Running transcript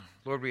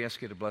Lord, we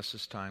ask you to bless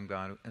this time,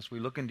 God. As we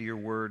look into your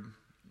word,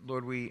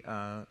 Lord, we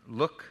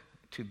look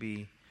to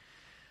be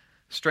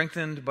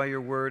strengthened by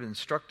your word,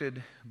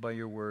 instructed by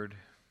your word,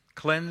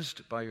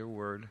 cleansed by your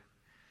word,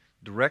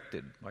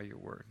 directed by your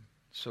word.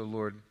 So,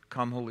 Lord,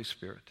 come, Holy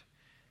Spirit,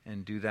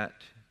 and do that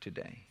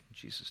today. In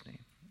Jesus' name,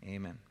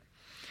 amen.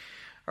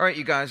 All right,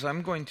 you guys,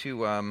 I'm going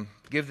to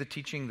give the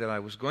teaching that I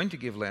was going to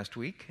give last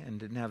week and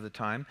didn't have the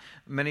time.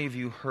 Many of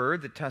you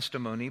heard the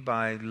testimony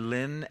by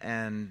Lynn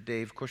and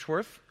Dave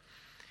Cushworth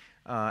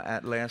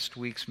at last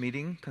week's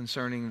meeting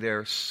concerning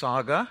their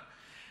saga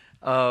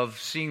of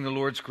seeing the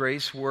Lord's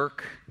grace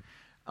work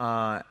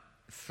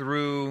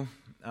through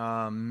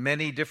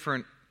many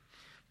different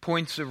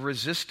points of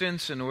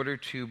resistance in order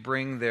to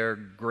bring their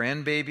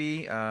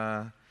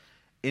grandbaby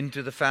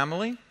into the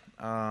family.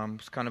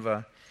 It's kind of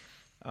a...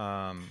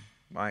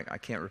 I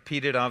can't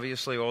repeat it,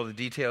 obviously, all the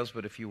details,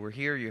 but if you were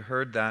here, you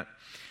heard that.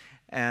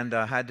 And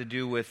had to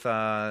do with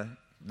them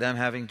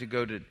having to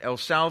go to El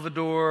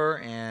Salvador,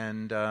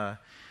 and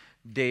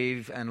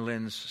Dave and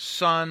Lynn's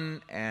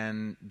son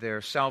and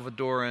their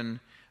Salvadoran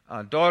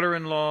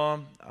daughter-in-law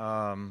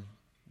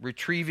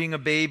retrieving a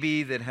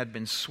baby that had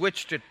been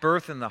switched at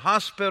birth in the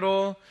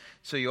hospital.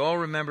 So you all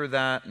remember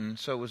that. And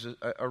so it was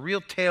a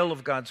real tale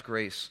of God's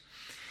grace.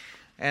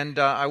 And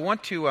I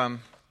want to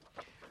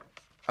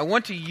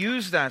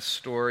use that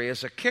story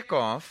as a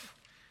kickoff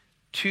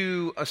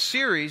to a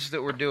series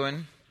that we're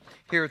doing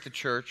here at the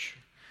church,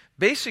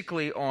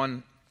 basically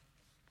on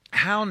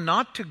how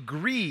not to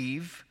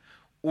grieve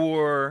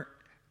or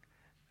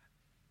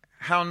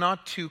how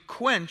not to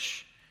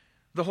quench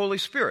the Holy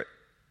Spirit.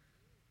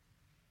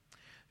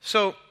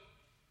 So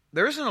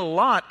there isn't a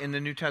lot in the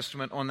New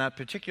Testament on that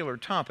particular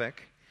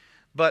topic,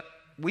 but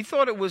we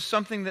thought it was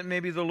something that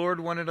maybe the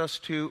Lord wanted us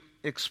to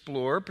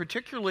explore,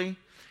 particularly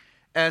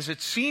as it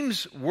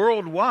seems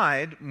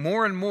worldwide,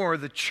 more and more,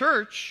 the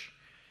church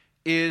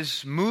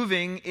is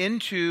moving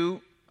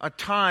into a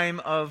time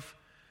of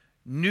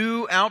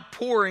new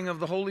outpouring of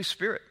the Holy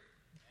Spirit.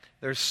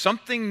 There's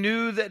something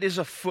new that is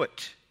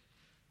afoot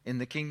in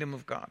the kingdom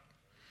of God.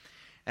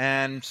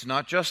 And it's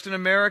not just in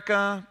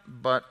America,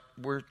 but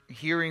we're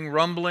hearing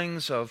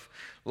rumblings of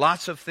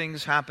lots of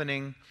things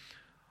happening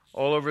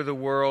all over the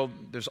world.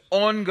 There's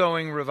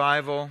ongoing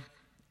revival,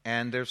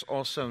 and there's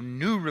also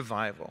new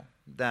revival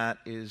that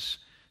is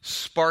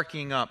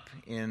sparking up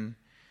in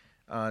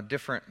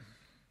different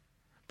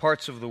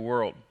parts of the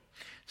world.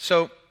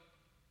 So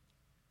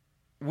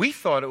we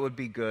thought it would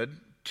be good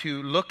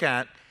to look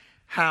at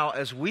how,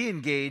 as we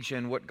engage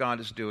in what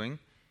God is doing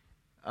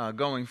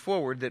going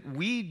forward, that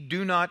we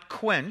do not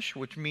quench,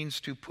 which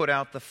means to put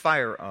out the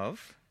fire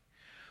of,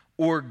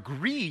 or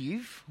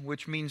grieve,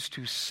 which means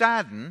to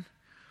sadden,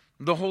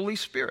 the Holy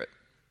Spirit.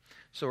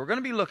 So we're going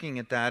to be looking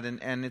at that,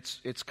 and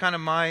it's kind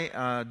of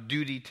my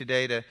duty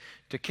today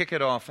to kick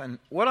it off. And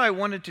what I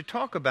wanted to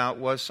talk about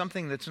was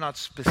something that's not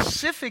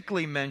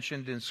specifically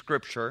mentioned in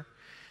Scripture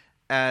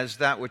as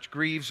that which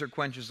grieves or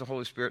quenches the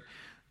Holy Spirit,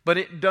 but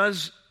it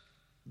does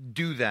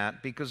do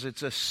that because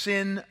it's a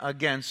sin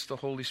against the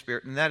Holy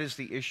Spirit, and that is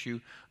the issue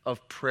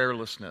of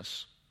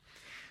prayerlessness.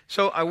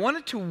 So I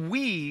wanted to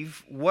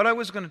weave what I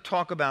was going to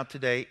talk about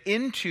today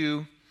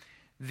into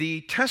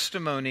the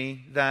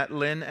testimony that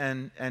Lynn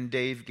and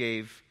Dave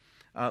gave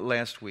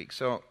last week.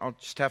 So I'll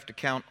just have to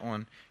count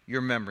on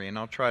your memory, and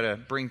I'll try to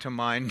bring to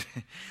mind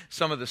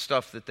some of the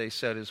stuff that they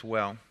said as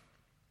well.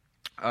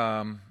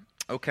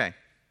 Okay.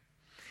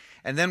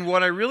 And then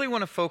what I really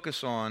want to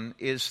focus on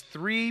is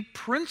 3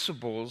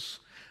 principles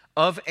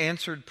of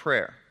answered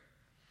prayer.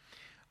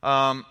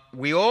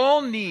 We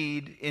all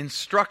need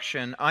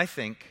instruction, I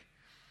think,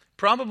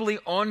 probably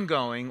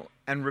ongoing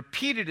and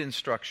repeated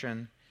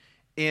instruction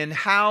in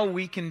how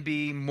we can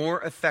be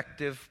more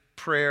effective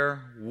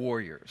prayer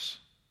warriors,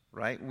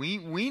 right?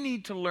 We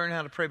need to learn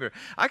how to pray better.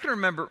 I can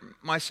remember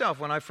myself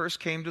when I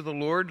first came to the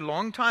Lord a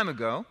long time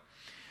ago,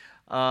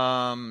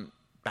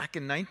 back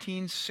in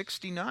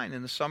 1969,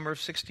 in the summer of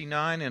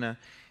 69,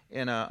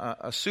 in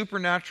a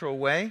supernatural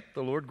way,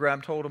 the Lord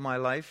grabbed hold of my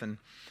life. And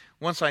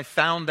once I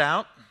found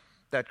out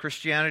that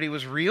Christianity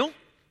was real,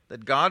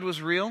 that God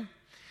was real,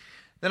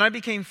 then I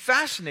became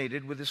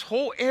fascinated with this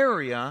whole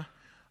area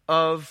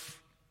of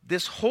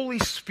this Holy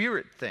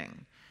Spirit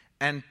thing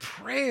and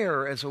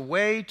prayer as a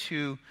way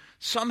to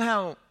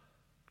somehow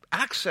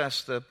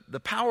access the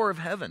power of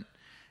heaven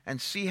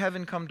and see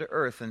heaven come to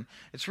earth. And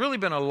it's really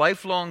been a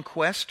lifelong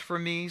quest for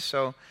me,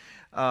 so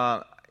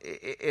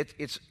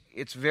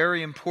it's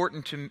very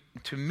important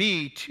to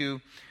me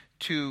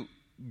to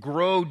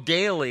grow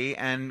daily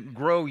and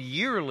grow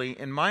yearly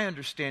in my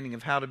understanding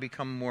of how to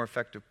become a more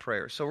effective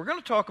prayer. So we're going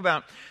to talk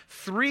about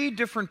 3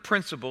 different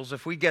principles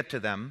if we get to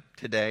them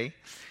today.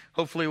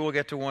 Hopefully we'll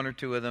get to 1 or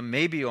 2 of them,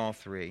 maybe all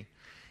 3,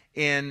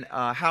 in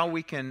how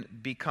we can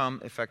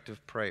become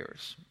effective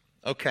prayers.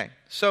 Okay,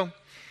 so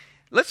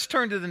let's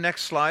turn to the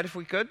next slide if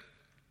we could.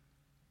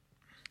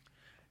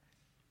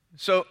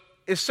 So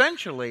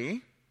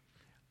essentially,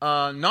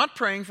 not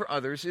praying for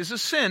others is a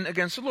sin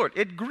against the Lord.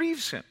 It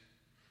grieves Him.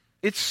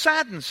 It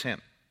saddens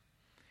Him.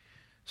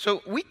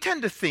 So we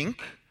tend to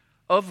think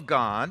of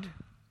God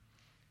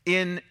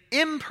in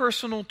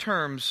impersonal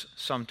terms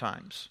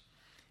sometimes.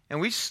 And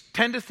we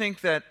tend to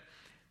think that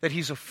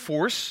he's a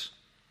force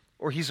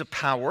or he's a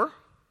power.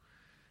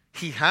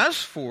 He has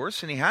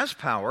force and he has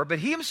power, but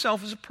he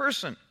himself is a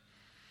person.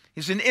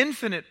 He's an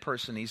infinite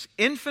person. He's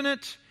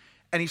infinite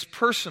and he's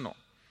personal.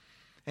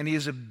 And he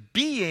is a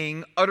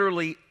being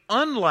utterly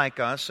unlike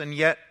us, and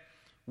yet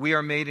we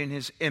are made in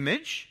his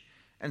image.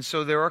 And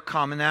so there are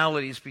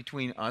commonalities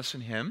between us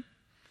and him.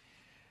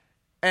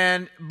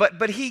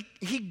 But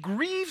he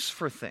grieves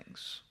for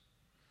things.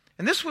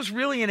 And this was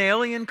really an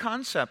alien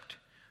concept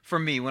for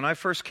me when I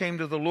first came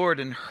to the Lord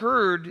and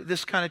heard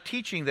this kind of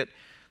teaching that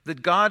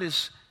God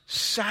is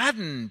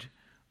saddened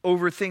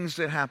over things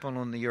that happen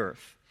on the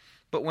earth.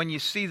 But when you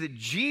see that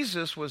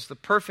Jesus was the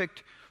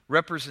perfect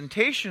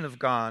representation of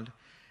God,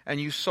 and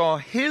you saw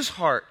his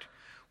heart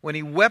when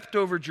he wept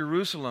over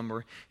Jerusalem,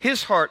 or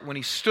his heart when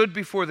he stood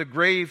before the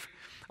grave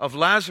of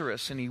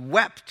Lazarus and he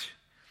wept,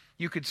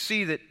 you could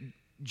see that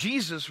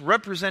Jesus,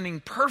 representing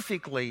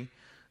perfectly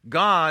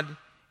God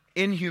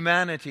in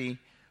humanity,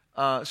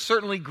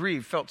 certainly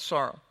grieved, felt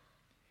sorrow.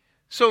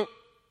 So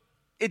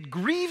it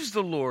grieves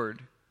the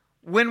Lord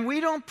when we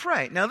don't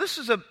pray. Now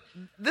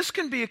this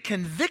can be a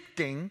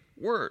convicting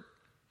word.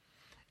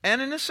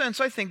 And in a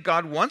sense, I think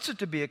God wants it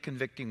to be a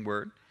convicting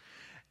word.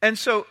 And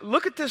so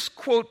look at this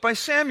quote by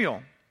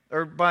Samuel,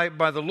 or by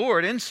the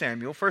Lord in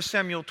Samuel, 1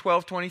 Samuel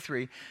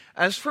 12:23.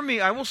 As for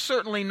me, I will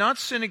certainly not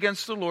sin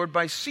against the Lord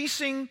by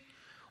ceasing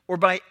or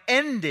by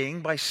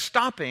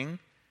stopping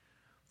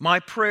my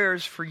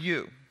prayers for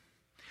you.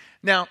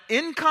 Now,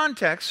 in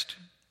context,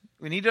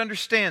 we need to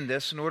understand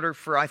this in order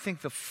for, I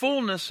think, the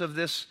fullness of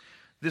this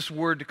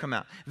word to come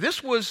out.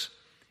 This was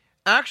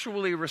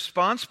actually a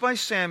response by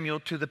Samuel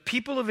to the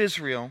people of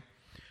Israel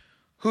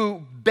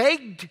who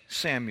begged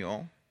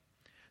Samuel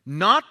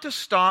not to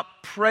stop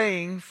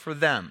praying for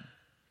them.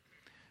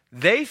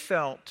 They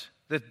felt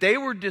that they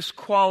were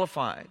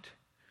disqualified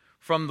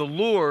from the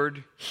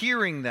Lord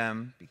hearing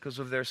them because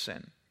of their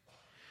sin.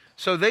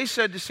 So they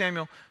said to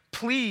Samuel,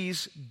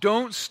 please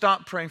don't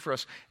stop praying for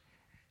us.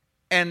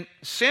 And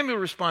Samuel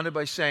responded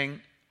by saying,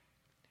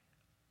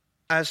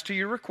 as to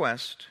your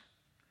request,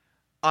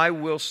 I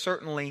will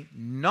certainly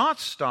not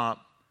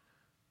stop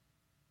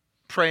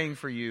praying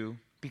for you,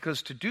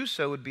 because to do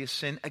so would be a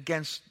sin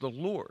against the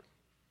Lord.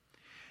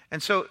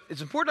 And so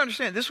it's important to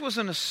understand this was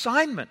an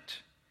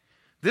assignment.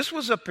 This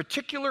was a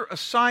particular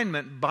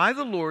assignment by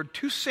the Lord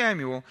to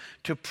Samuel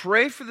to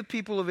pray for the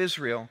people of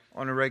Israel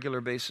on a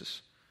regular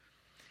basis.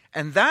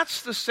 And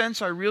that's the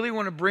sense I really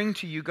want to bring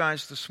to you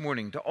guys this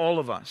morning, to all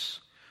of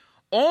us.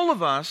 All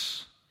of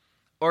us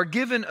are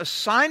given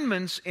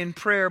assignments in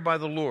prayer by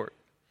the Lord.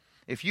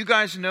 If you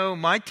guys know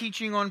my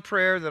teaching on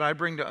prayer that I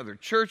bring to other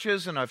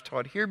churches and I've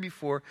taught here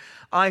before,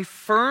 I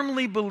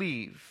firmly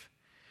believe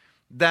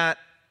that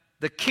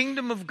the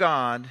kingdom of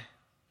God,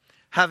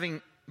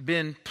 having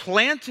been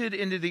planted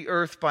into the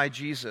earth by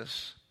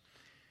Jesus,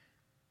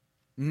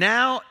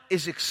 now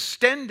is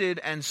extended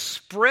and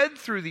spread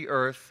through the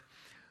earth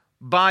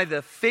by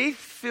the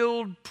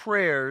faith-filled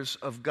prayers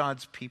of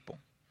God's people,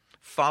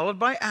 followed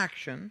by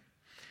action.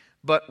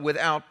 But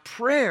without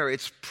prayer,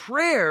 it's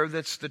prayer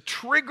that's the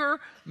trigger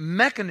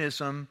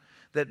mechanism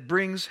that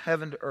brings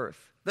heaven to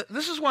earth.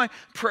 This is why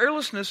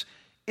prayerlessness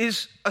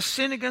is a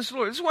sin against the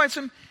Lord. This is why it's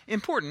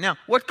important. Now,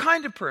 what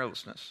kind of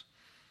prayerlessness?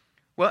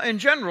 Well, in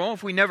general,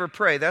 if we never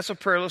pray, that's a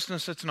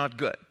prayerlessness that's not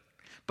good.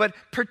 But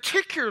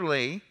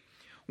particularly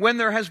when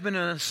there has been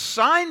an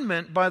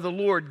assignment by the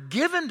Lord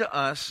given to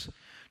us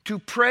to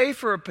pray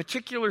for a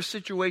particular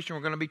situation.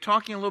 We're going to be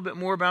talking a little bit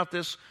more about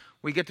this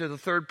when we get to the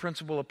third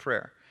principle of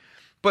prayer.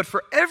 But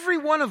for every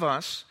one of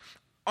us,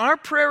 our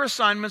prayer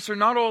assignments are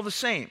not all the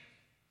same.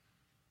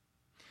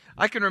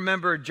 I can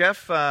remember,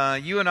 Jeff,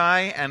 you and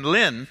I and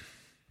Lynn,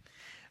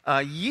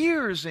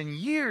 years and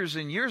years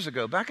and years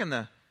ago, back in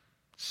the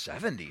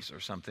 70s or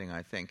something,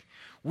 I think,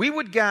 we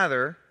would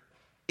gather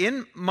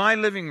in my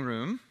living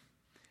room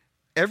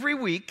every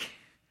week,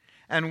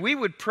 and we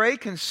would pray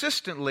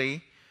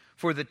consistently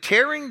for the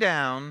tearing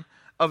down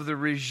of the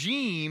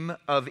regime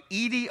of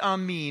Idi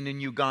Amin in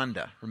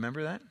Uganda.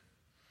 Remember that?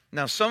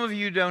 Now, some of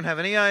you don't have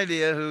any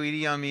idea who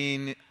Idi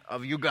Amin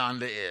of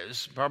Uganda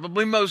is.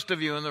 Probably most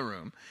of you in the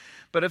room.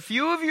 But a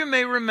few of you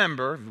may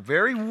remember,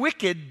 very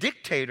wicked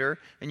dictator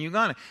in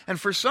Uganda. And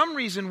for some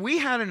reason, we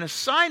had an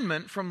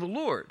assignment from the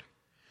Lord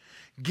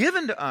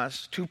given to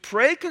us to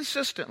pray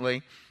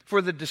consistently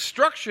for the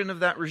destruction of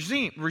that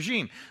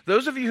regime.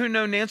 Those of you who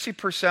know Nancy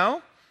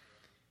Purcell,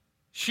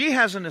 she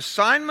has an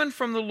assignment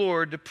from the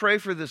Lord to pray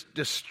for the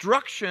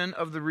destruction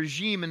of the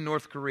regime in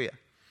North Korea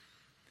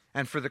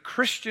and for the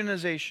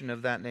Christianization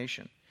of that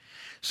nation.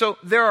 So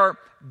there are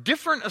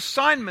different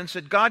assignments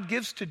that God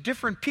gives to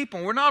different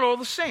people. We're not all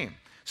the same.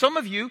 Some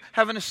of you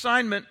have an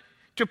assignment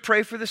to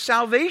pray for the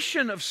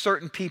salvation of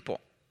certain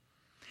people.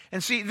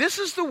 And see, this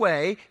is the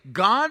way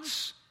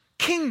God's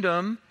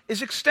kingdom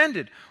is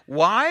extended.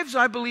 Wives,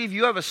 I believe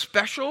you have a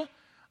special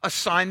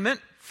assignment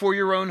for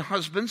your own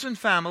husbands and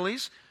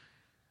families.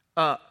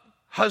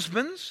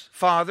 Husbands,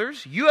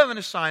 fathers, you have an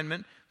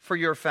assignment for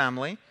your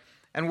family,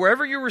 and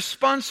wherever your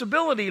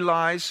responsibility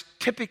lies,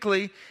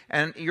 typically,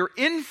 and your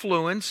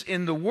influence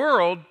in the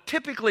world,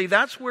 typically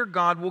that's where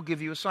God will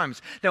give you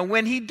assignments. Now,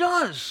 when He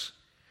does,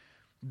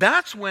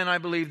 that's when I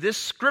believe this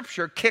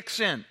scripture kicks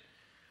in.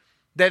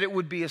 That it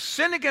would be a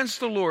sin against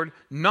the Lord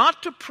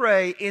not to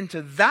pray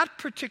into that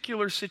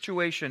particular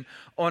situation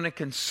on a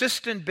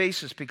consistent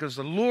basis, because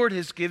the Lord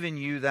has given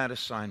you that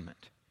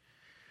assignment.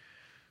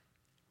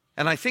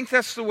 And I think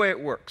that's the way it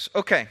works.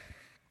 Okay.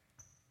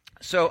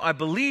 So I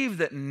believe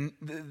that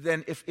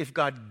then if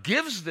God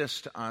gives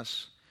this to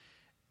us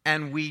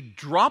and we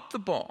drop the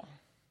ball,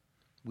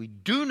 we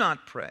do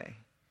not pray,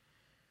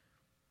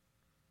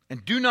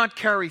 and do not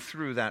carry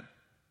through that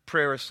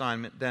prayer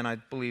assignment, then I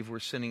believe we're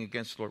sinning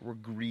against the Lord. We're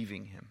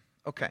grieving Him.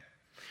 Okay.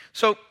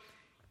 So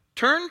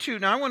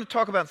now I want to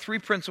talk about 3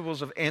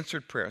 principles of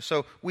answered prayer.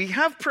 So we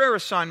have prayer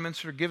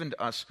assignments that are given to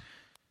us.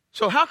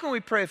 So how can we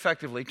pray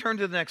effectively? Turn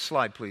to the next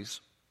slide, please.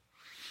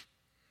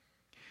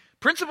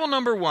 Principle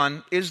number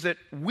 1 is that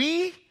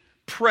we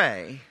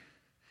pray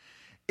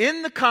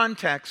in the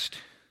context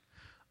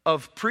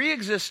of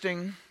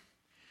pre-existing,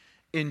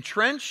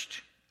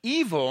 entrenched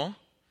evil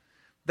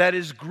that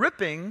is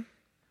gripping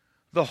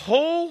the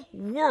whole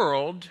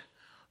world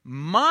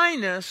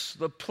minus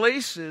the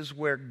places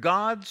where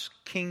God's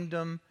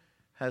kingdom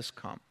has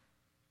come.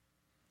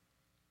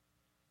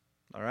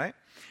 All right?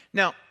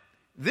 Now,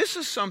 this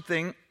is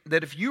something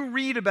that if you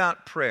read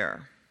about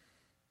prayer,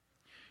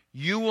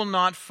 you will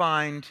not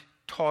find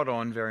taught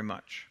on very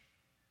much.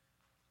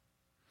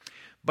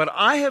 But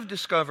I have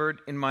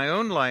discovered in my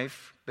own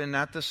life, been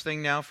at this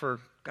thing now for,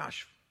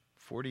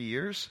 40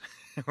 years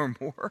or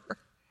more.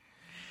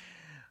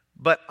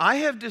 But I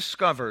have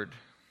discovered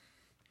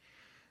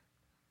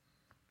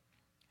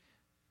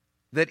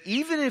that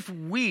even if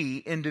we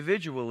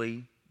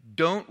individually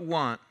don't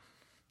want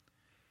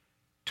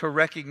to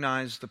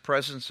recognize the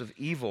presence of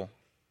evil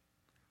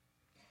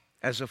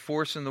as a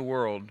force in the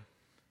world,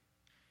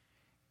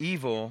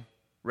 evil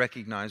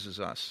recognizes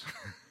us.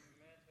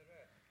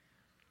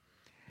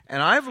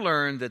 And I've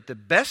learned that the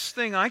best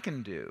thing I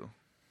can do,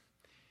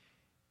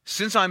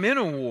 since I'm in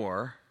a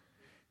war,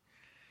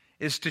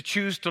 is to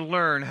choose to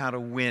learn how to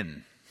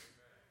win.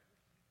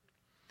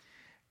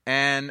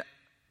 And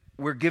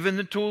we're given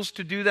the tools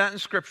to do that in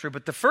Scripture.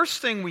 But the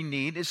first thing we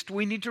need is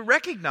we need to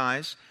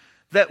recognize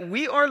that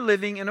we are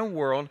living in a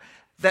world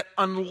that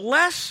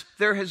unless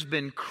there has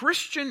been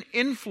Christian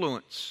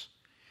influence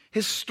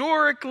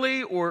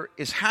historically or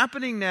is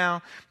happening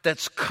now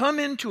that's come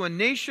into a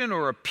nation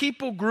or a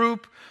people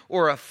group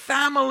or a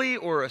family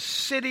or a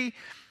city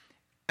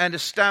and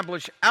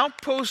established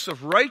outposts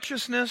of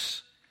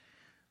righteousness,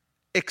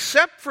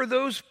 except for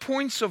those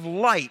points of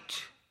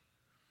light,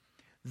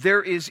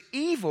 there is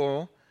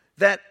evil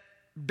that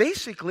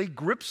basically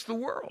grips the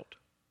world.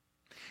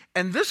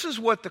 And this is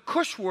what the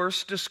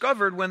Kushwursts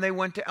discovered when they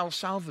went to El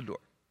Salvador.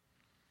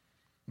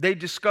 They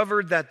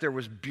discovered that there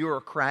was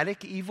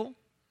bureaucratic evil.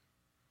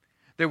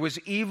 There was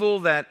evil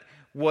that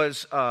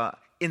was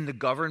in the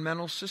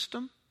governmental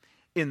system,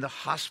 in the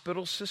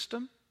hospital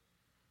system,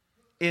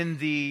 in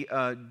the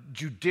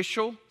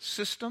judicial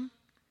system.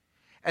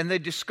 And they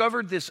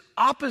discovered this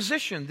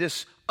opposition,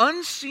 this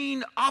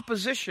unseen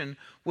opposition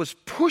was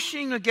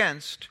pushing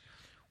against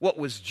what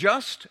was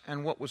just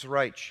and what was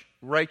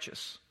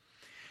righteous.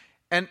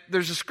 And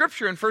there's a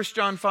scripture in 1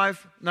 John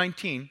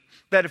 5:19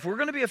 that if we're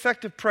going to be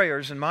effective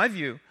prayers, in my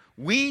view,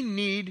 we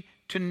need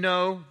to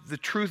know the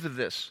truth of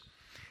this.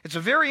 It's a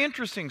very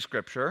interesting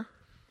scripture,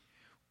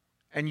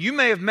 and you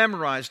may have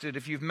memorized it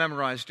if you've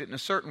memorized it in a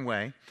certain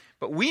way,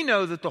 but we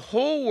know that the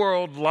whole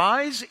world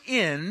lies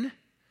in,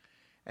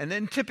 and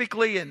then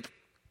typically in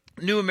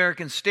New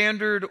American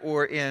Standard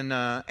or in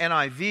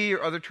NIV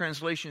or other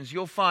translations,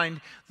 you'll find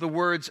the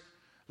words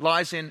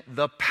lies in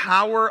the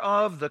power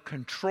of, the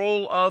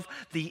control of,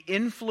 the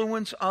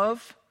influence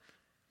of.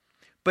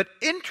 But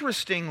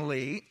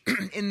interestingly,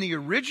 in the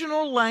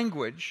original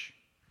language,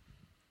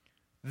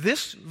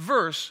 this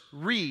verse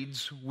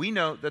reads, we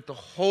know that the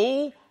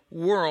whole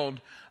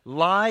world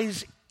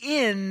lies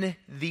in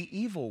the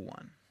evil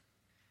one.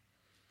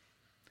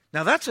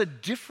 Now that's a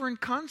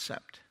different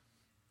concept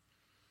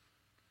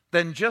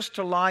than just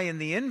to lie in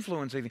the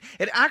influence of it.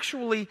 It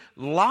actually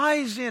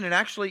lies in, it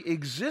actually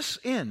exists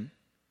in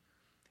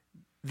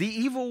the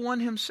evil one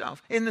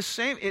himself.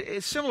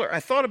 It's similar. I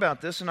thought about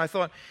this and I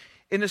thought,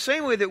 in the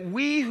same way that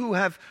we who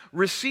have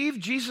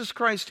received Jesus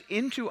Christ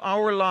into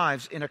our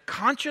lives in a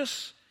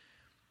conscious,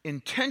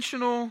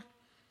 intentional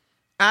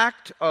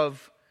act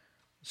of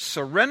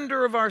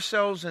surrender of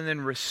ourselves and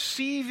then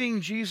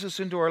receiving Jesus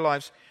into our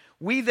lives,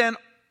 we then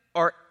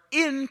are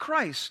in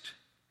Christ,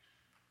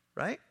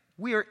 right?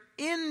 We are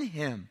in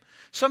Him.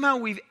 Somehow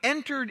we've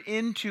entered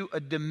into a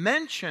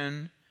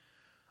dimension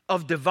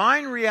of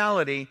divine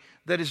reality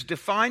that is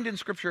defined in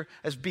Scripture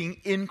as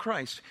being in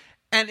Christ.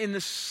 And in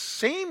the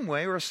same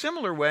way, or a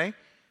similar way,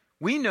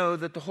 we know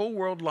that the whole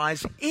world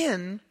lies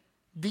in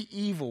the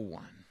evil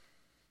one.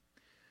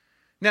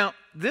 Now,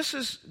 this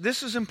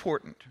is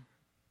important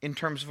in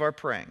terms of our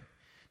praying.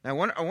 Now,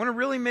 I want to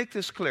really make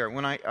this clear.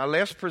 When I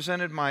last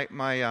presented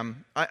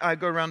I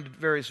go around to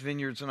various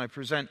vineyards and I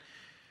present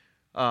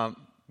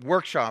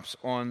workshops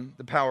on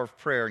the power of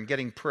prayer and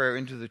getting prayer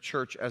into the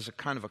church as a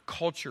kind of a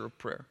culture of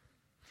prayer.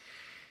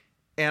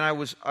 And I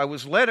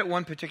was led at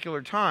one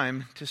particular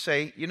time to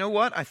say, you know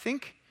what? I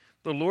think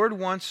the Lord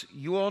wants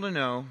you all to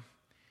know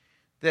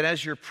that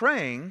as you're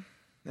praying,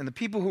 and the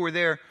people who were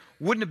there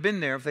wouldn't have been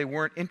there if they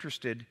weren't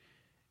interested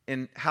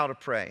in how to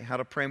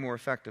pray more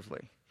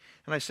effectively.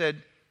 And I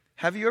said,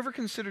 have you ever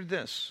considered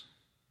this?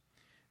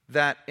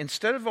 That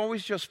instead of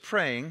always just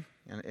praying,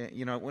 and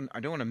I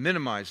don't want to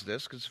minimize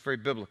this because it's very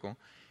biblical,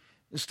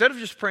 instead of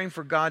just praying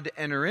for God to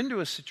enter into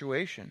a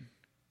situation,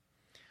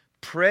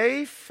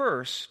 pray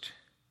first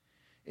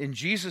in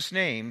Jesus'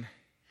 name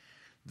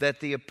that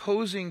the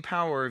opposing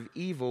power of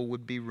evil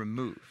would be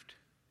removed.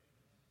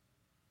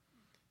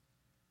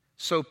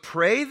 So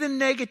pray the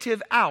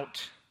negative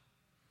out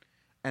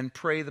and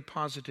pray the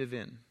positive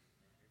in.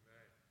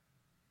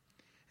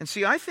 And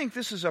see, I think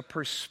this is a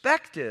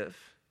perspective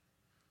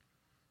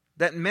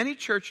that many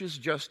churches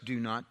just do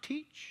not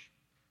teach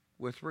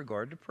with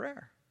regard to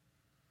prayer.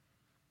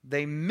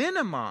 They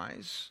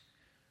minimize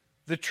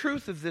the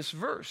truth of this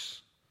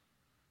verse,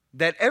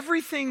 that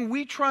everything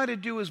we try to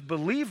do as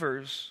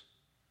believers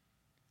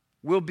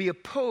will be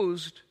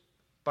opposed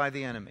by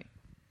the enemy.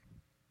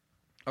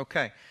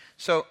 Okay,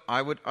 so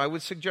I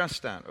would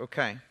suggest that.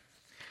 Okay,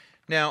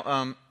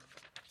 now,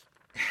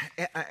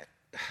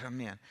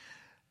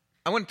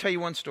 I want to tell you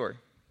one story.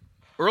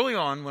 Early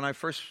on, when I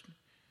first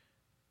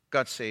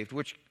got saved,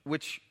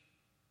 which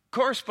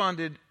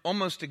corresponded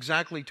almost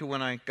exactly to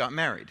when I got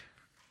married.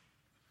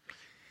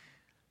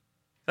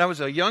 I was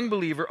a young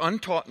believer,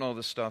 untaught in all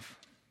this stuff.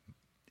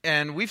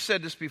 And we've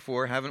said this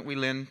before, haven't we,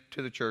 Lynn,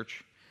 to the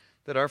church,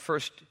 that our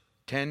first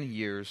 10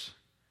 years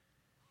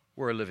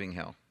were a living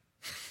hell.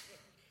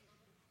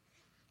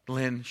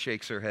 Lynn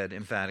shakes her head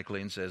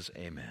emphatically and says,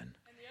 amen.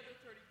 And the other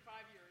 35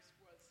 years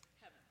was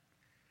heaven.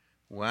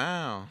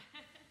 Wow.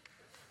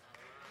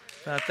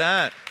 About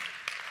that.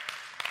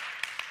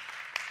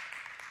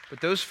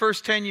 But those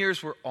first 10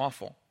 years were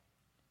awful.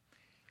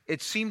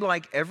 It seemed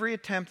like every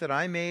attempt that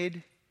I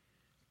made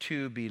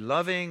to be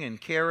loving and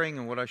caring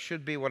and what I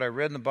should be, what I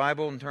read in the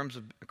Bible in terms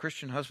of a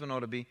Christian husband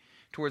ought to be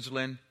towards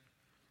Lynn,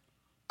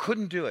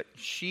 couldn't do it.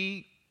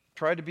 She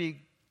tried to be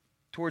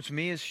towards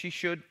me as she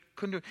should,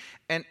 couldn't do it.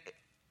 And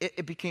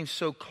it became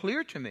so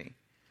clear to me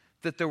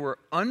that there were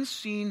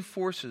unseen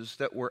forces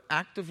that were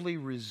actively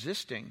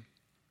resisting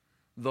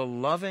the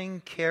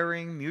loving,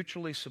 caring,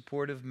 mutually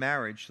supportive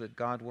marriage that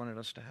God wanted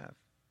us to have.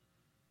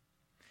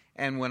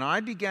 And when I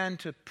began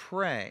to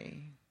pray,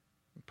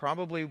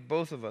 probably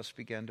both of us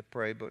began to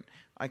pray, but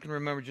I can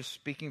remember just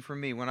speaking for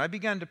me, when I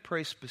began to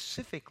pray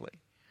specifically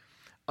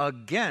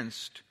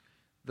against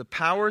the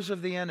powers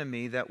of the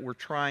enemy that were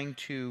trying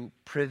to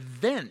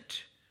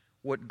prevent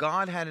what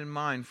God had in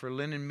mind for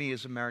Lynn and me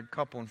as a married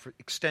couple and for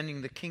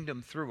extending the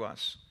kingdom through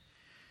us,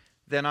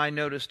 then I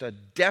noticed a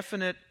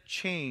definite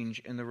change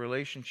in the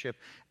relationship,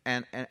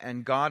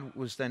 and God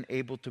was then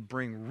able to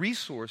bring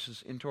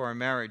resources into our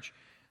marriage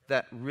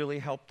that really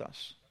helped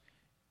us.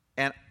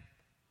 And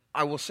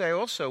I will say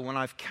also, when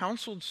I've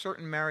counseled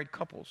certain married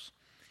couples,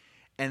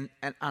 and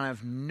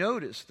I've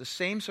noticed the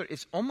same sort,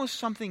 it's almost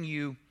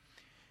something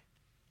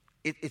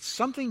it's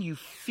something you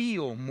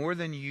feel more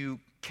than you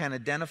can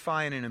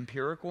identify in an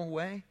empirical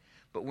way.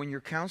 But when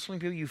you're counseling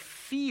people, you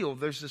feel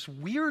there's this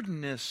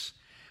weirdness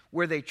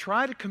where they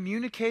try to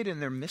communicate and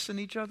they're missing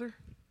each other.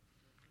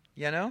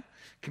 You know?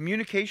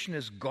 Communication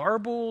is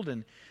garbled.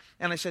 And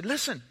I said,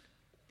 listen,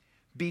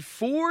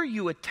 before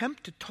you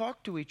attempt to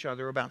talk to each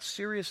other about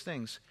serious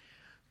things,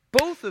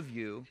 both of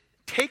you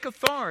take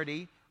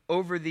authority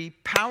over the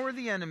power of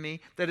the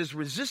enemy that is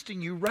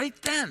resisting you right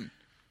then.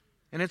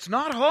 And it's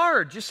not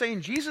hard. Just say,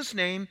 in Jesus'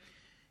 name,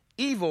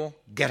 evil,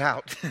 get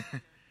out.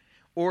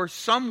 Or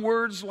some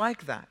words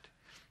like that.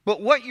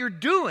 But what you're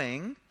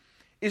doing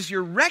is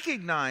you're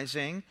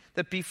recognizing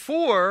that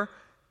before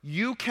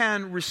you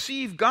can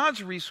receive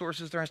God's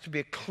resources, there has to be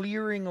a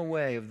clearing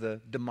away of the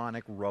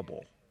demonic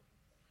rubble.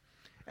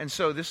 And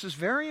so this is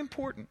very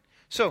important.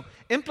 So,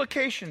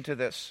 implication to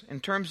this in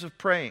terms of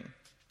praying,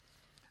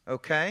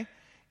 okay,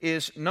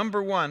 is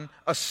number one,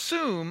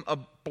 assume a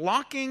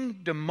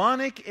blocking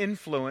demonic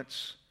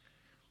influence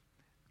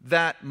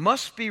that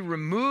must be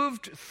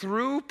removed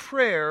through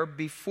prayer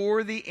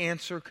before the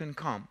answer can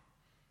come.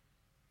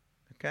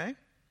 Okay?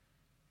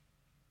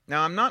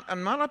 Now, I'm not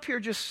up here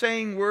just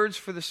saying words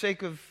for the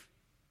sake of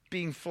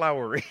being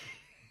flowery.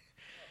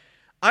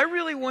 I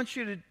really want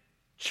you to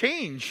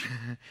change.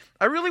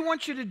 I really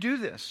want you to do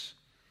this.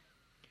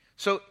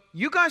 So,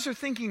 you guys are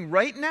thinking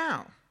right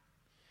now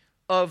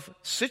of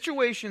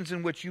situations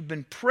in which you've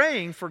been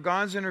praying for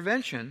God's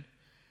intervention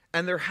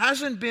and there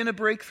hasn't been a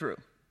breakthrough.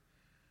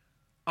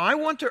 I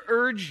want to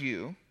urge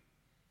you,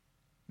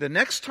 the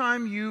next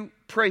time you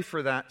pray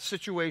for that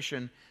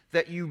situation,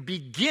 that you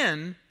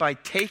begin by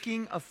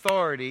taking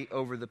authority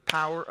over the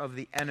power of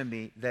the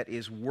enemy that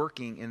is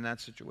working in that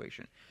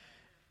situation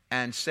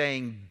and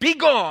saying, "Be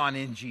gone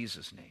in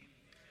Jesus' name."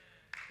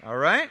 All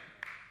right?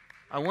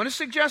 I want to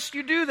suggest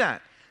you do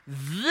that.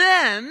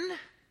 Then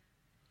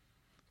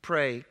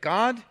pray,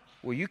 God,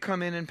 will you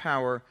come in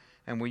power,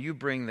 and will you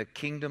bring the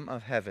kingdom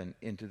of heaven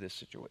into this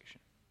situation?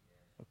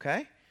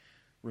 Okay?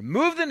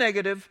 Remove the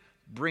negative,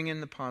 bring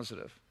in the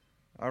positive.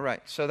 All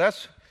right, so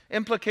that's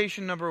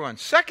implication number one.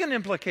 Second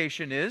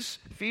implication is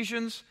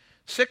Ephesians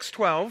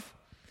 6:12.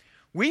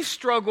 We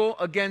struggle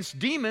against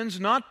demons,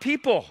 not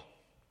people.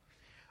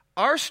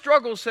 Our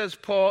struggle, says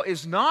Paul,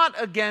 is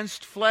not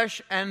against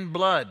flesh and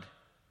blood,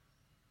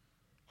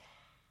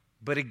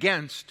 but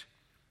against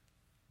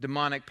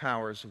demonic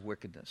powers of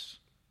wickedness.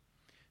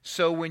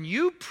 So when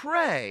you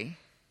pray,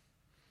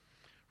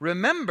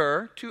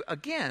 remember to,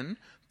 again,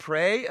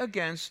 pray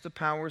against the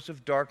powers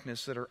of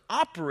darkness that are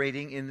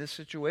operating in this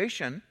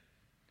situation.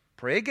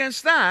 Pray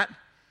against that.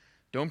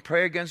 Don't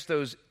pray against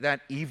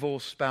that evil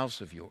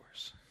spouse of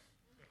yours,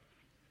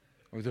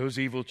 or those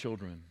evil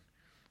children,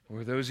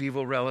 or those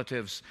evil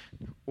relatives,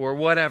 or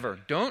whatever.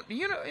 Don't,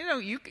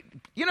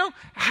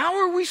 how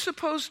are we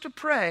supposed to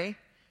pray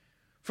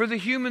for the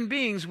human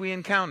beings we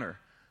encounter?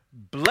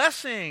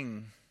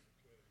 Blessing.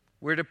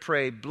 We're to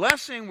pray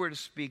blessing. We're to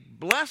speak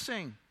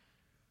blessing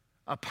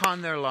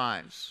upon their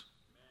lives.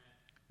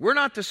 We're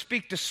not to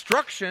speak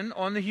destruction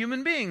on the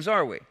human beings,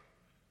 are we?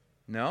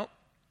 No.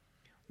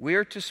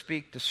 We're to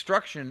speak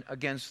destruction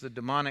against the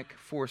demonic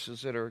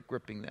forces that are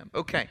gripping them.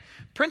 Okay,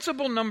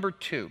 principle number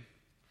 2.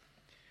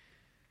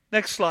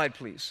 Next slide,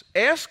 please.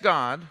 Ask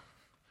God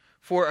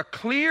for a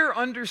clear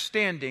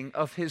understanding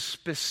of His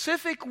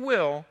specific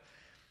will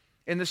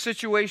in the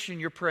situation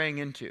you're praying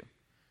into.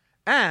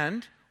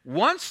 And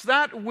once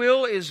that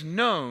will is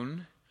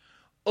known,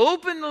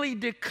 openly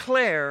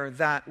declare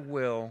that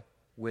will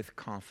with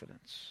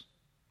confidence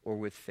or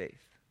with faith.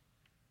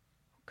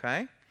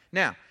 Okay?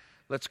 Now,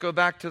 let's go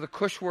back to the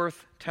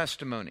Cushworth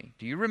testimony.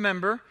 Do you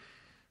remember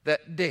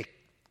that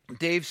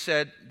Dave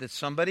said that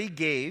somebody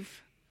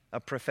gave a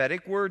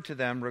prophetic word to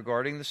them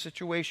regarding the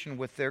situation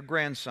with their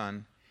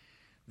grandson,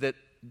 that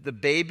the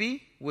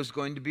baby was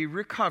going to be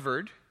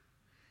recovered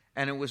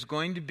and it was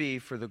going to be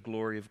for the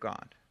glory of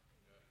God?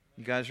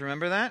 You guys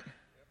remember that?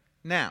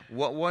 Now,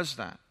 what was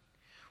that?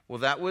 Well,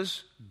 that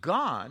was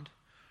God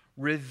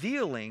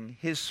revealing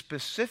His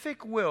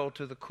specific will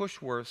to the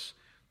Cushworths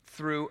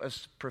through a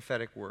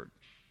prophetic word.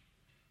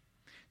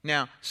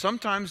 Now,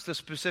 sometimes the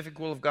specific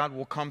will of God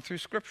will come through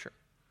Scripture.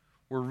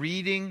 We're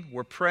reading,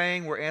 we're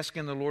praying, we're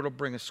asking the Lord to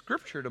bring a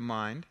Scripture to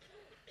mind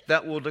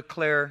that will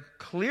declare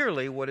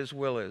clearly what His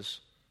will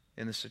is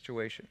in the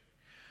situation.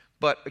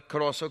 But it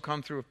could also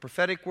come through a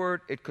prophetic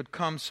word. It could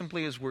come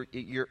simply as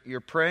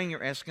you're praying,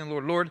 you're asking the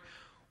Lord, Lord,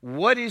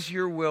 what is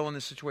your will in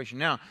this situation?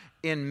 Now,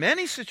 in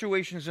many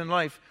situations in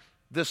life,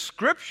 the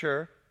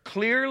Scripture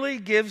clearly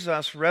gives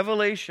us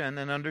revelation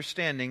and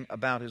understanding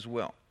about His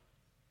will.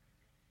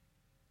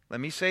 Let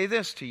me say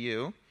this to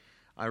you.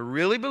 I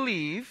really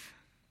believe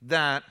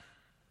that,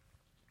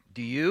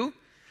 do you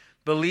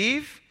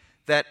believe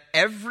that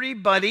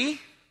everybody,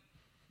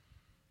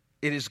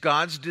 it is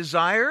God's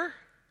desire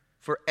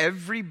for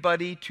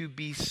everybody to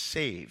be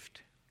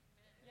saved?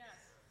 Yes.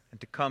 And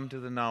to come to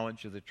the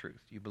knowledge of the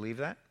truth? You believe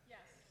that? Yes.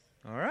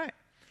 All right.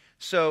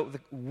 So the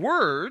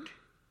Word,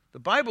 the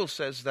Bible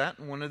says that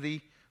in one of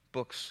the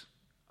books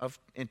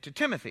into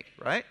Timothy,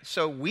 right?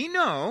 So we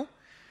know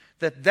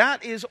that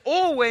that is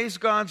always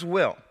God's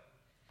will.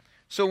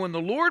 So when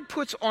the Lord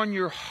puts on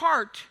your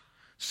heart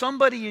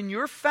somebody in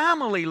your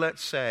family,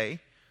 let's say,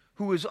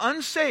 who is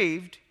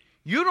unsaved,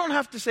 you don't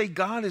have to say,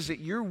 God, is it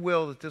your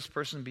will that this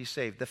person be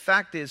saved? The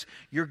fact is,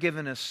 you're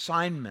given an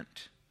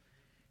assignment.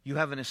 You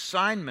have an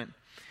assignment.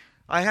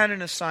 I had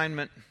an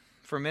assignment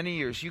for many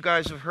years. You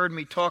guys have heard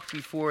me talk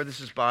before. This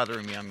is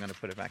bothering me. I'm going to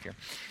put it back here.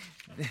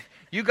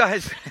 You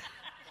guys,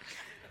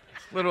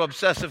 little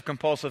obsessive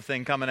compulsive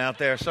thing coming out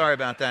there. Sorry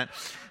about that.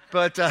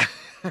 But did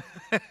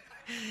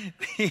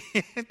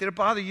it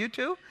bother you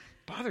too? It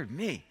bothered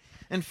me.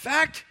 In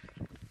fact,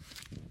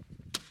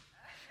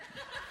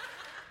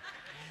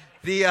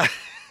 you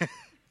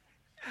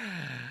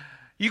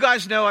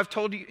guys know I've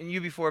told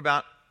you before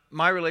about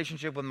my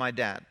relationship with my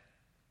dad.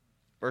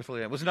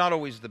 Earthly, it was not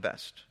always the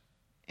best,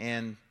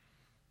 and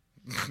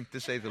to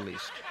say the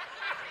least.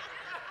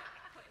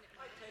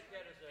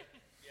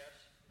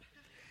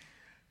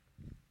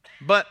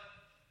 But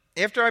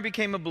after I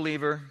became a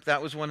believer,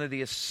 that was one of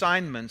the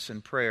assignments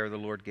in prayer the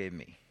Lord gave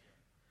me.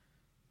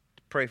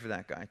 To pray for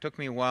that guy. It took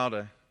me a while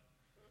to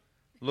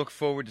look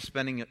forward to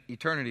spending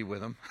eternity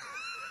with him.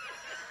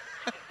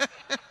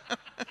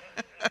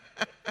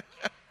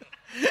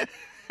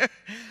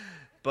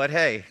 But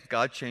hey,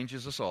 God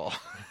changes us all.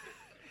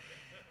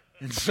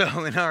 And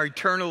so in our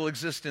eternal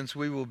existence,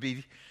 we will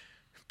be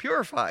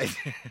purified.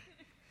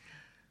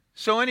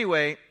 So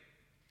anyway,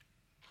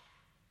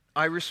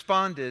 I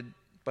responded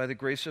by the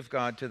grace of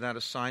God to that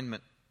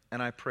assignment,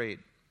 and I prayed.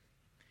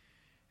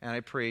 And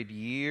I prayed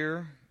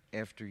year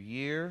after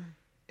year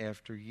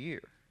after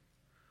year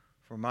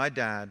for my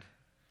dad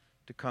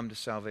to come to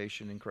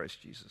salvation in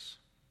Christ Jesus.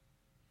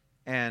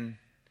 And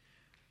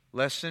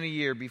less than a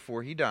year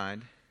before he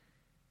died,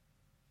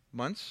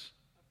 months?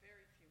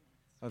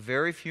 a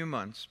very few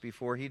months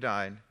before he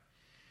died,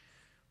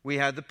 we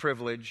had the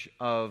privilege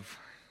of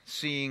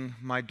seeing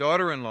my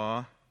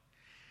daughter-in-law,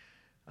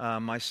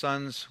 my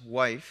son's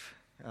wife,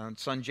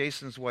 son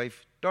Jason's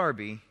wife,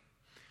 Darby,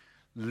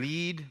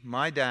 lead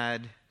my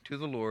dad to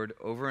the Lord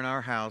over in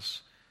our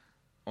house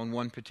on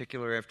one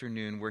particular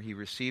afternoon where he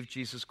received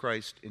Jesus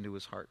Christ into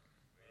his heart.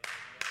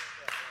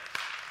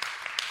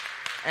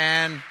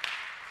 And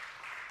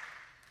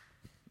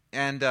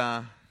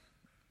it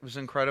was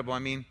incredible. I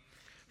mean,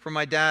 for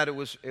my dad, it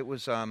was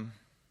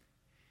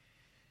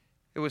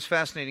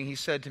fascinating. He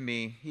said to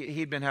me,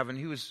 he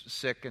was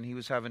sick and he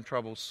was having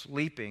trouble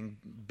sleeping,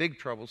 big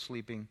trouble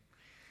sleeping.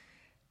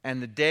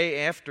 And the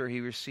day after he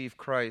received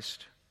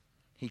Christ,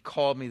 he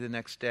called me the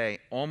next day,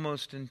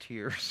 almost in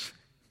tears.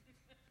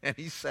 And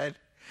he said,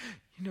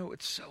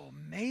 it's so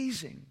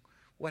amazing.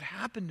 What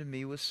happened to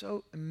me was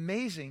so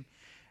amazing.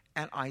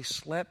 And I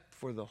slept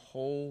for the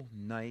whole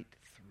night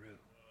through.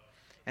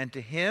 And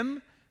to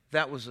him,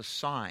 that was a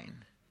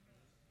sign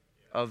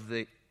of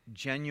the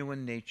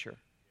genuine nature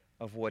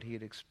of what he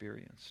had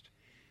experienced.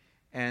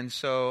 And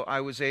so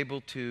I was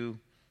able to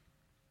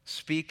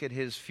speak at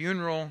his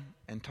funeral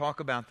and talk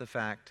about the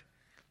fact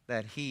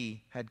that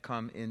he had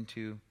come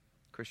into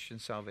Christian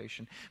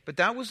salvation. But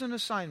that was an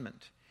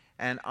assignment.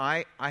 And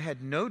I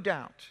had no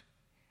doubt,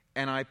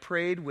 and I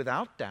prayed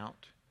without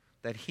doubt,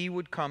 that he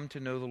would come to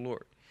know the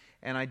Lord.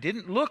 And I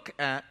didn't look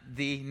at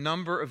the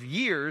number of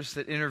years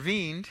that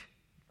intervened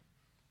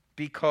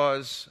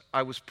because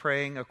I was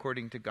praying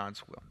according to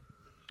God's will.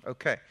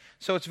 Okay,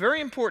 so it's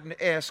very important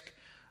to ask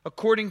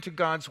according to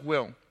God's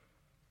will.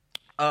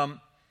 Now,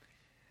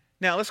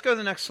 let's go to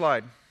the next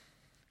slide.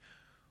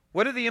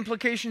 What are the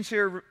implications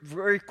here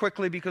very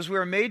quickly? Because we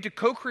are made to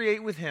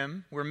co-create with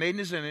him. We're made in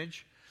his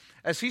image.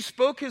 As he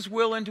spoke his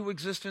will into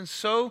existence,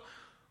 so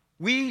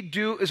we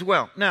do as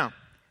well. Now,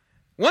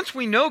 once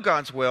we know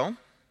God's will,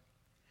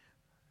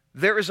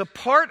 there is a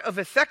part of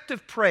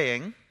effective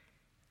praying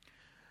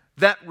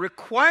that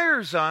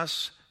requires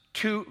us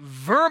to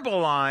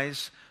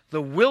verbalize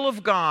the will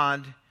of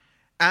God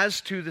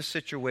as to the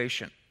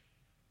situation.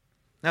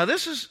 Now,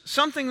 this is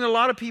something that a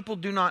lot of people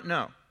do not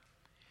know.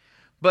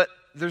 But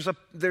there's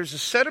a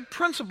set of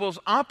principles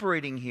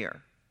operating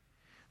here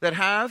that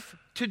have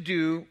to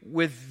do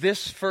with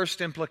this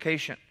first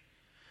implication.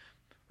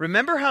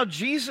 Remember how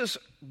Jesus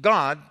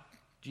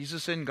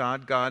in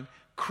God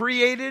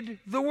created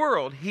the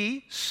world.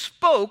 He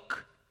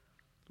spoke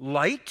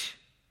light,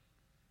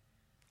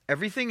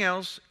 everything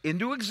else,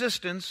 into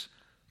existence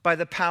by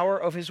the power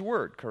of his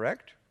word,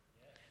 correct?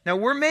 Now,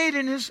 we're made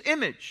in his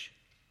image.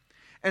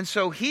 And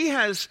so he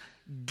has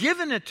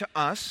given it to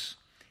us.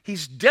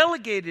 He's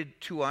delegated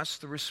to us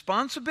the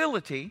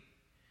responsibility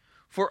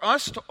for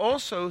us to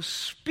also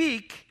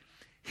speak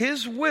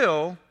his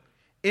will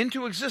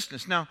into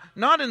existence. Now,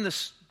 not in the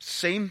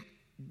same,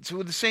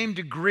 with the same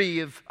degree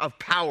of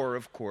power,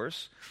 of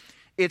course.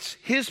 It's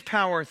his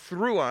power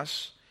through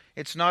us.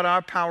 It's not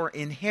our power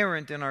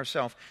inherent in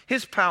ourselves.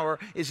 His power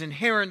is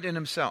inherent in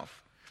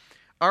himself.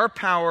 Our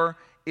power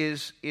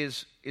is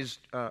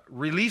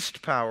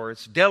released power.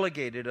 It's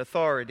delegated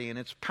authority, and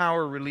it's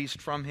power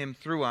released from him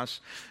through us.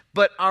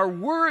 But our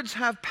words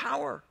have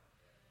power.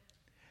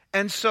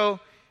 And so,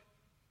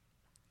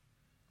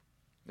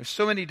 there's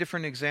so many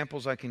different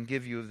examples I can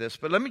give you of this,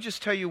 but let me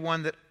just tell you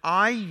one that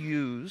I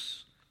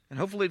use, and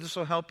hopefully this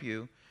will help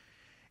you,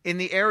 in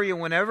the area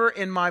whenever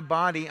in my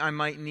body I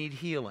might need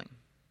healing.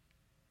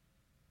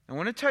 I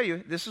want to tell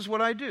you, this is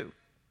what I do.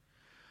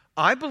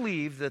 I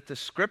believe that the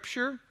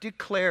Scripture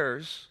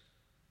declares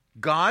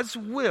God's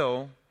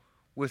will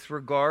with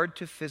regard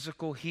to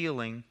physical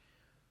healing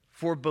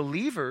for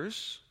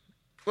believers.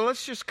 Well,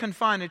 let's just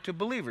confine it to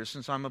believers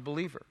since I'm a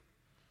believer.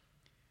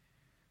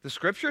 The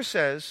Scripture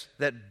says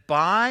that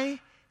by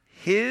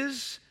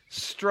his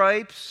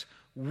stripes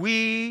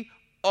we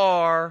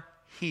are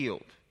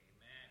healed.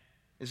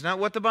 Isn't that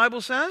what the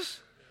Bible says?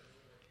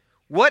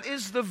 What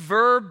is the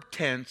verb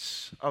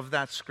tense of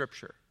that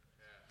Scripture?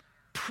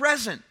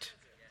 Present.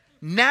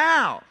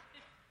 Now.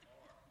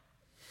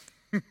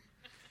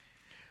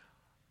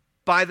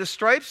 By the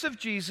stripes of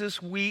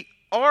Jesus, we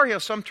are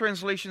healed. Some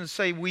translations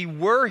say we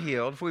were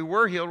healed. If we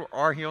were healed, we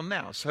are healed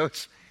now. So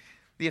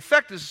the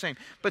effect is the same.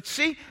 But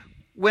see,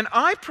 when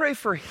I pray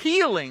for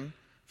healing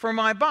for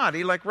my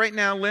body, like right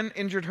now, Lynn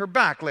injured her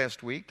back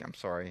last week. I'm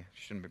sorry,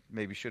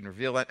 maybe shouldn't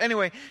reveal that.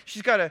 Anyway,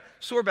 she's got a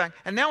sore back.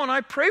 And now when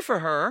I pray for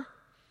her,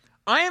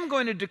 I am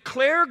going to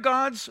declare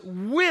God's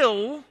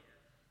will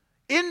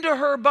into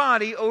her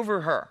body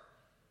over her.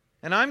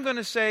 And I'm going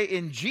to say,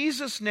 in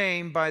Jesus'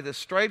 name, by the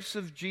stripes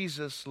of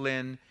Jesus,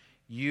 Lynn,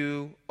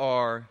 you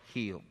are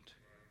healed.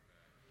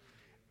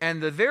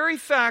 And the very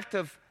fact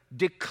of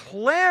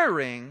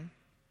declaring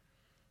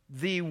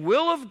the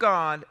will of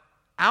God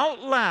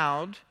out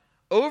loud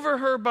over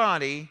her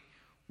body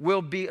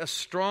will be a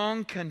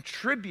strong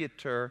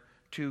contributor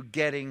to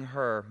getting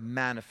her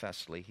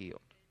manifestly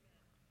healed.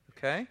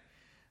 Okay?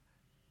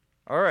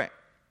 All right.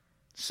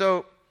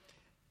 So,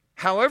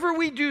 however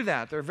we do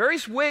that, there are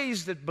various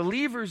ways that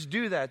believers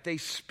do that. They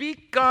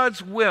speak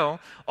God's will.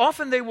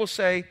 Often they will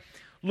say,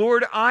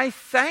 Lord, I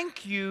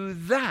thank you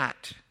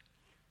that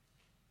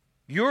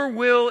your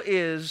will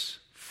is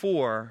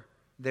for,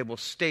 they will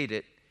state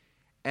it,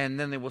 and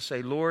then they will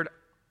say, Lord,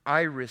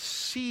 I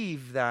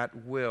receive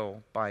that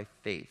will by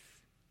faith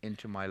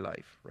into my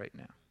life right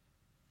now.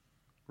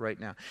 Right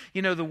now.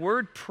 You know, the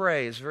word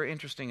pray is very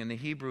interesting in the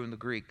Hebrew and the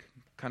Greek.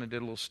 Kind of did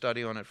a little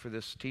study on it for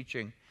this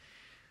teaching.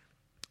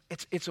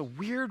 It's a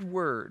weird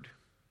word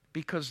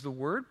because the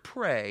word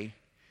pray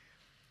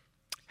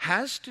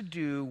has to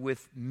do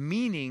with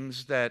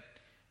meanings that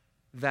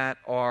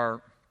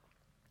are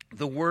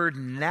the word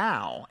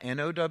now,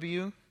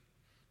 N-O-W,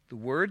 the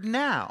word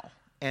now,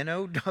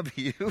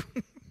 N-O-W,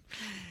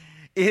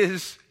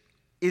 is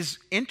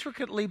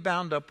intricately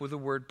bound up with the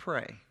word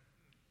pray.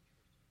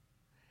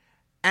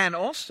 And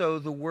also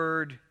the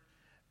word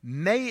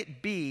may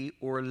it be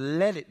or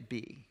let it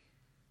be.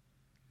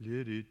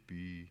 Let it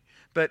be.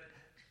 But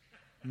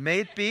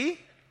may it be?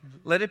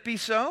 Let it be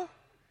so?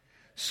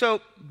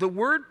 So the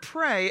word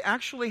pray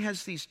actually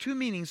has these two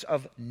meanings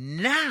of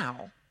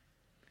now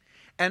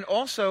and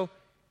also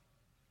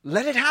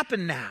let it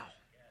happen now.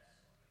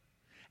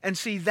 And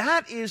see,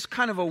 that is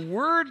kind of a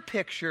word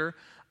picture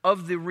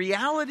of the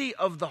reality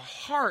of the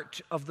heart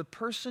of the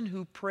person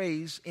who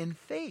prays in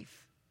faith.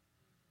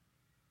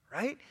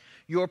 Right?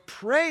 You're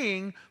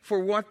praying for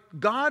what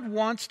God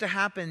wants to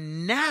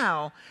happen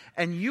now,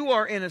 and you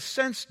are, in a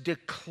sense,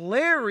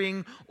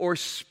 declaring or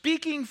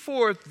speaking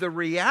forth the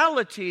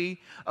reality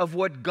of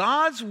what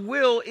God's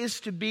will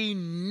is to be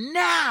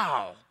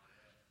now.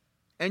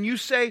 And you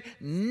say,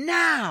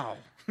 now.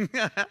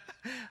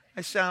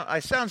 I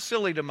sound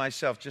silly to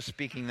myself just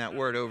speaking that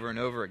word over and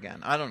over again.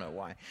 I don't know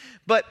why.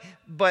 But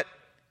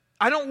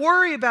I don't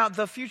worry about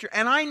the future.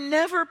 And I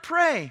never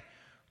pray,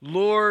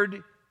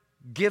 Lord,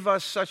 give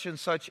us such and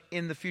such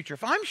in the future.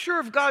 If I'm sure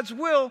of God's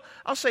will,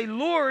 I'll say,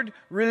 Lord,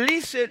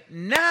 release it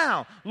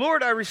now.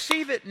 Lord, I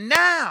receive it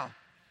now.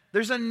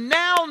 There's a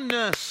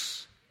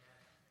nowness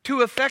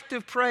to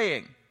effective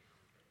praying.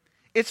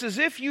 It's as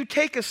if you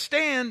take a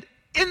stand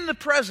in the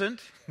present.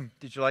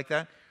 Did you like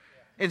that?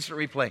 Instant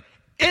replay.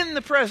 In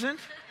the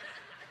present.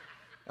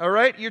 All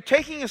right? You're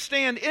taking a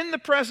stand in the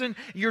present.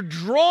 You're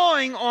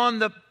drawing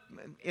on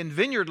in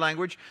vineyard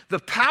language, the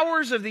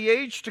powers of the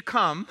age to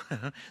come,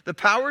 the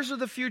powers of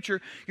the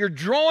future. You're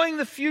drawing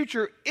the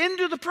future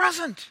into the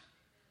present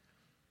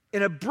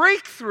in a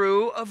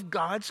breakthrough of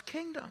God's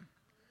kingdom.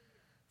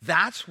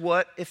 That's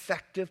what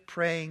effective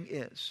praying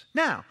is.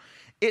 Now,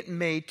 it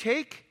may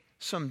take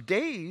some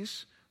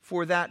days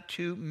for that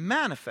to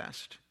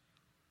manifest,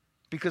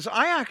 because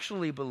I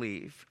actually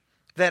believe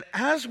that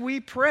as we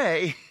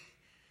pray,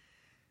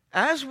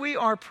 as we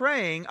are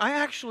praying, I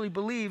actually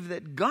believe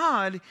that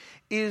God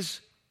is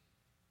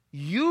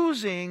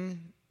using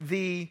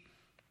the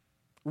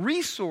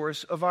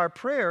resource of our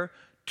prayer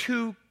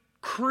to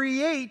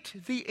create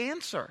the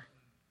answer.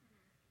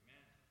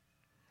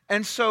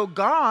 And so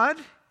God,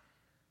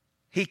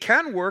 He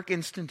can work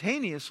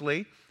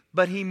instantaneously,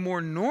 but He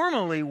more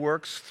normally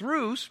works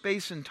through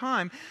space and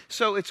time.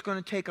 So it's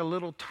going to take a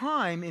little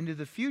time into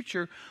the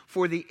future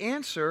for the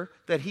answer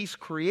that He's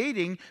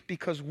creating,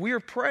 because we're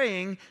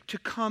praying to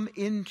come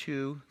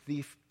into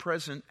the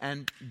present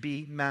and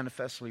be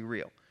manifestly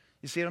real.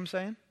 You see what I'm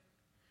saying?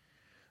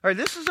 All right,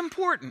 this is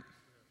important.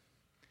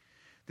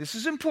 This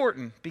is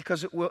important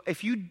because it will,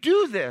 if you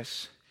do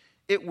this,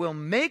 it will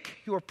make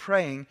your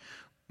praying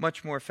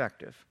much more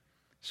effective.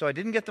 So I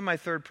didn't get to my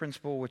third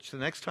principle, which the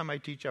next time I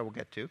teach I will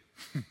get to.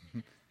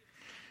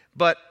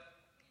 But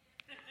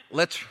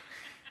let's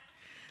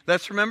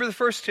remember the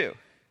first two.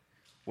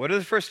 What are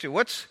the first two?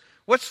 What's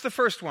the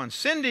first one?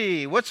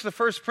 Cindy, what's the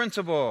first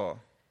principle?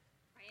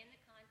 Pray in the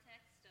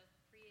context of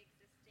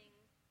pre-existing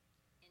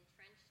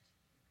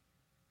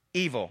entrenched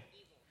Evil.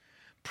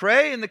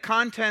 Pray in the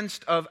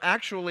context of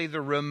actually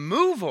the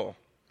removal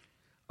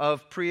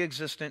of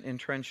pre-existent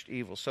entrenched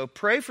evil. So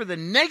pray for the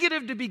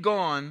negative to be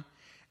gone,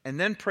 and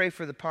then pray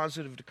for the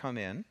positive to come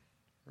in,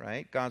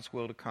 right? God's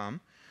will to come.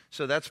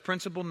 So that's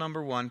principle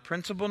number one.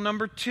 Principle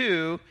number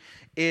two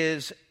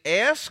is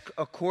ask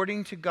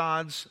according to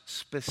God's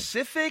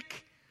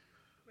specific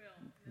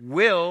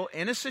will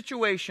in a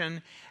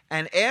situation,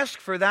 and ask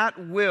for that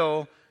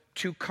will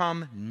to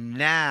come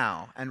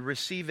now, and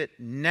receive it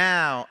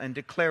now, and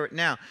declare it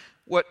now.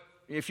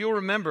 If you'll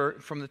remember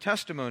from the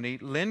testimony,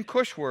 Lynn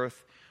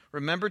Cushworth,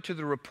 remember to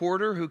the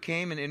reporter who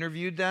came and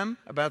interviewed them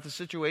about the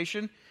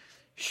situation?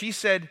 She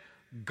said,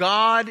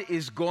 God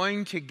is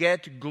going to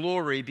get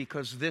glory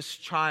because this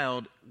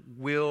child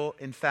will,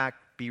 in fact,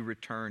 be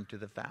returned to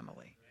the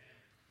family.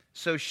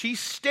 So she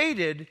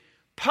stated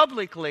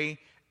publicly,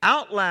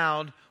 out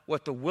loud,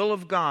 what the will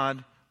of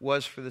God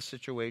was for the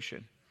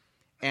situation.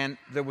 And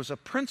there was a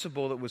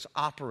principle that was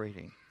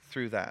operating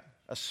through that,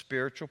 a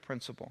spiritual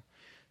principle.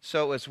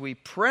 So as we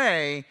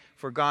pray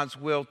for God's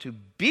will to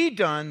be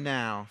done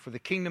now, for the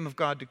kingdom of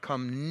God to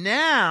come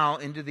now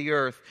into the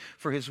earth,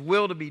 for His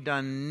will to be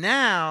done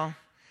now,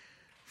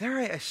 there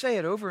I say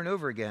it over and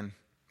over again,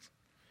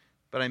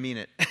 but I mean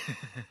it.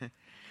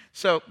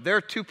 So there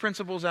are 2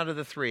 principles out of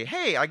the 3.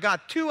 Hey, I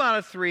got 2 out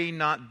of 3,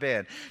 not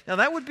bad. Now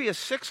that would be a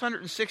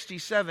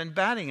 667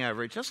 batting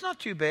average. That's not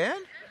too bad.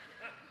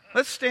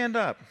 Let's stand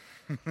up.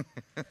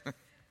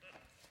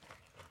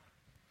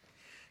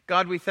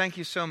 God, we thank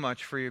you so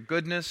much for your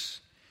goodness.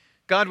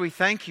 God, we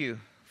thank you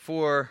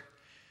for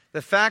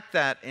the fact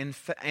that, in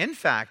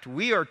fact,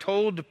 we are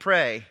told to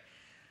pray,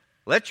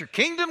 let your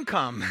kingdom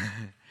come.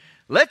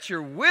 Let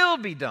your will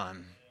be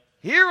done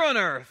here on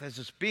earth as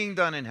it's being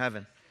done in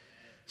heaven.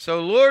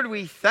 So, Lord,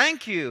 we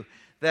thank you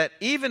that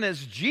even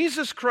as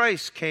Jesus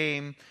Christ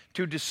came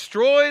to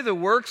destroy the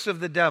works of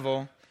the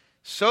devil,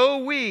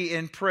 so we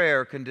in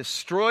prayer can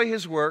destroy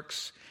his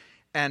works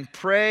and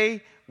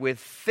pray with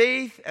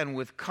faith and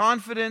with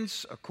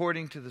confidence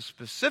according to the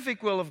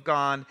specific will of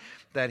God,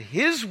 that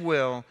his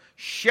will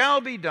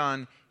shall be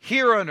done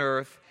here on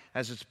earth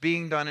as it's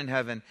being done in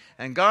heaven.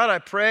 And God, I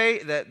pray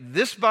that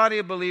this body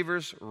of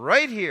believers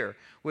right here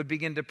would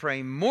begin to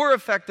pray more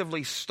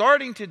effectively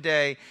starting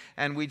today,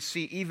 and we'd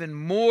see even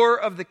more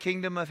of the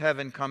kingdom of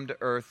heaven come to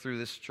earth through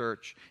this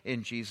church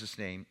in Jesus'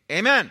 name.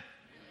 Amen.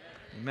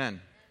 Amen.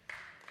 Amen.